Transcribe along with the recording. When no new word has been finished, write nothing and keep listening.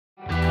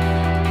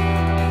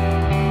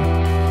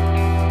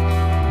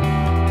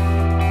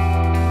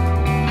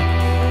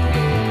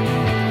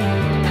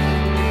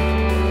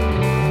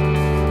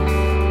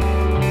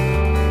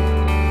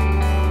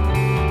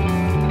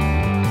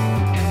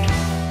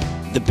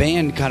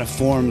band kind of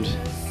formed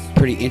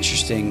pretty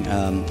interesting.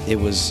 It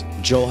was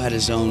Joel had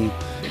his own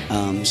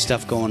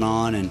stuff going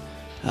on,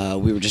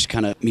 and we were just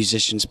kind of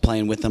musicians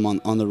playing with them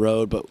on the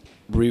road. But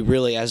we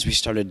really, as we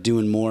started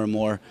doing more and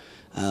more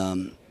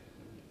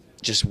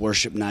just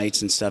worship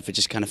nights and stuff, it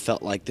just kind of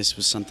felt like this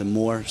was something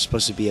more,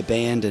 supposed to be a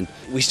band. And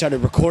we started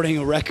recording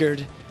a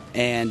record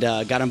and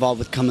got involved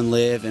with Come and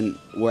Live, and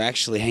we're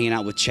actually hanging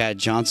out with Chad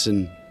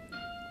Johnson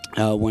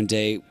one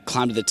day,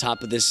 climbed to the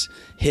top of this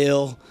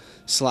hill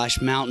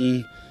 /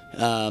 mountain,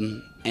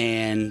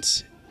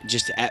 and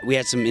just we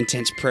had some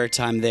intense prayer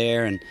time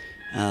there,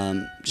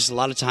 and just a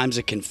lot of times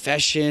a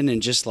confession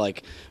and just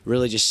like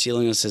really just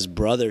sealing us as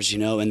brothers,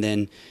 and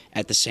then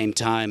at the same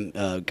time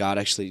God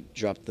actually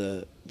dropped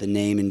the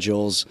name in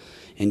Joel's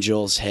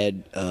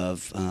head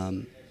of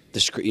the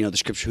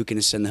scripture, who can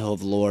ascend the hill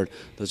of the Lord,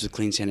 those with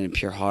clean hands and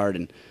pure heart.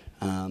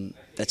 And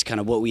that's kind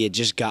of what we had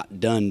just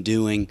got done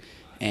doing,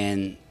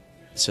 and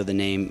so the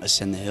name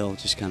Ascend the Hill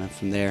just kind of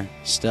from there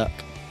stuck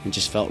and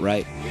just felt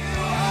right.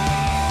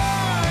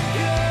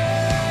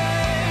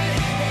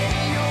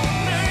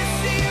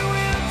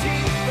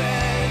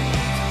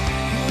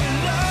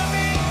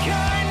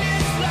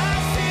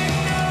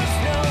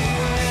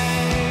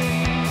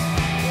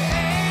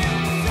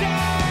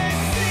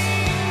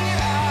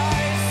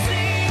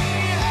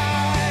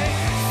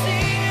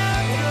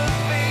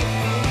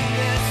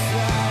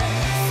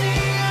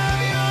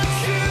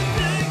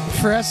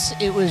 For us,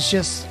 it was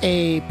just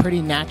a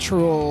pretty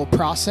natural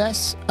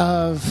process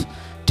of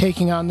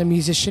taking on the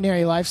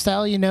musicianary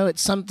lifestyle.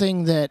 It's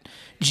something that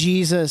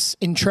Jesus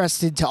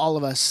entrusted to all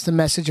of us, the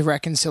message of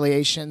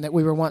reconciliation, that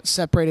we were once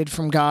separated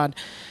from God,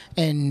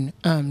 and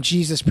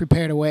Jesus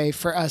prepared a way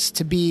for us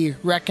to be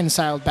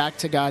reconciled back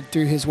to God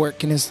through his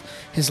work and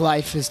his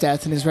life, his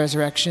death, and his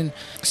resurrection.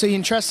 So he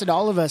entrusted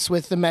all of us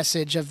with the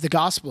message of the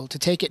gospel to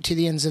take it to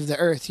the ends of the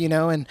earth,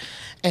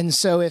 and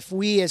so if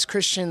we as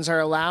Christians are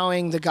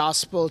allowing the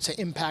gospel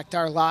to impact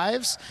our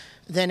lives,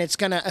 then it's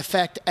going to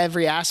affect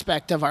every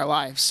aspect of our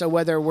lives. So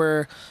whether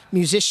we're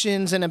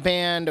musicians in a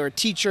band or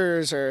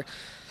teachers or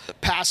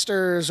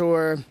pastors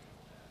or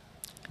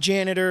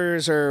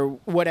janitors or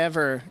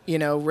whatever,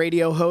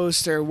 radio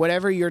hosts or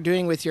whatever you're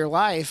doing with your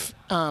life,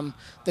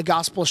 the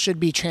gospel should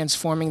be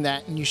transforming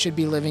that, and you should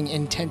be living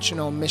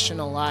intentional,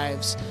 missional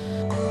lives.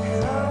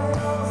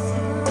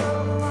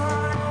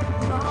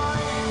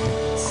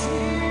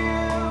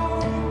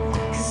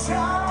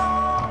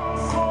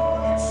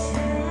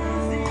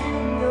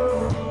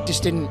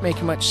 Just didn't make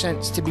much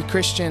sense to be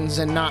Christians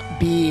and not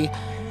be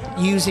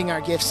using our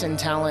gifts and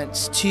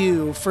talents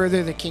to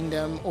further the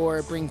kingdom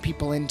or bring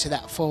people into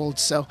that fold.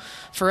 So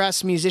for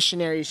us,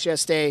 musicianary is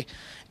just a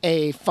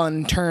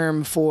fun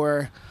term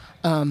for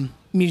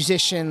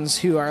musicians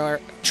who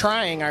are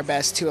trying our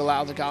best to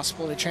allow the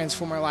gospel to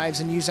transform our lives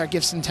and use our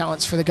gifts and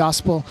talents for the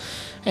gospel.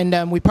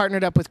 And we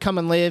partnered up with Come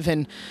and Live,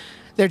 and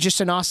they're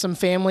just an awesome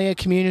family, a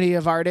community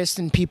of artists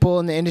and people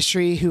in the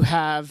industry who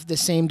have the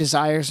same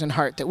desires and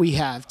heart that we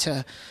have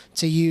to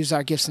use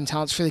our gifts and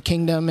talents for the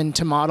kingdom and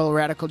to model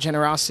radical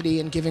generosity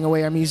and giving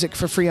away our music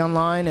for free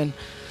online. And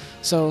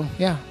so,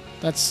 yeah,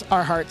 that's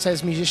our hearts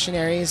as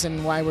musicianaries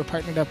and why we're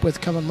partnered up with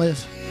Come and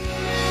Live.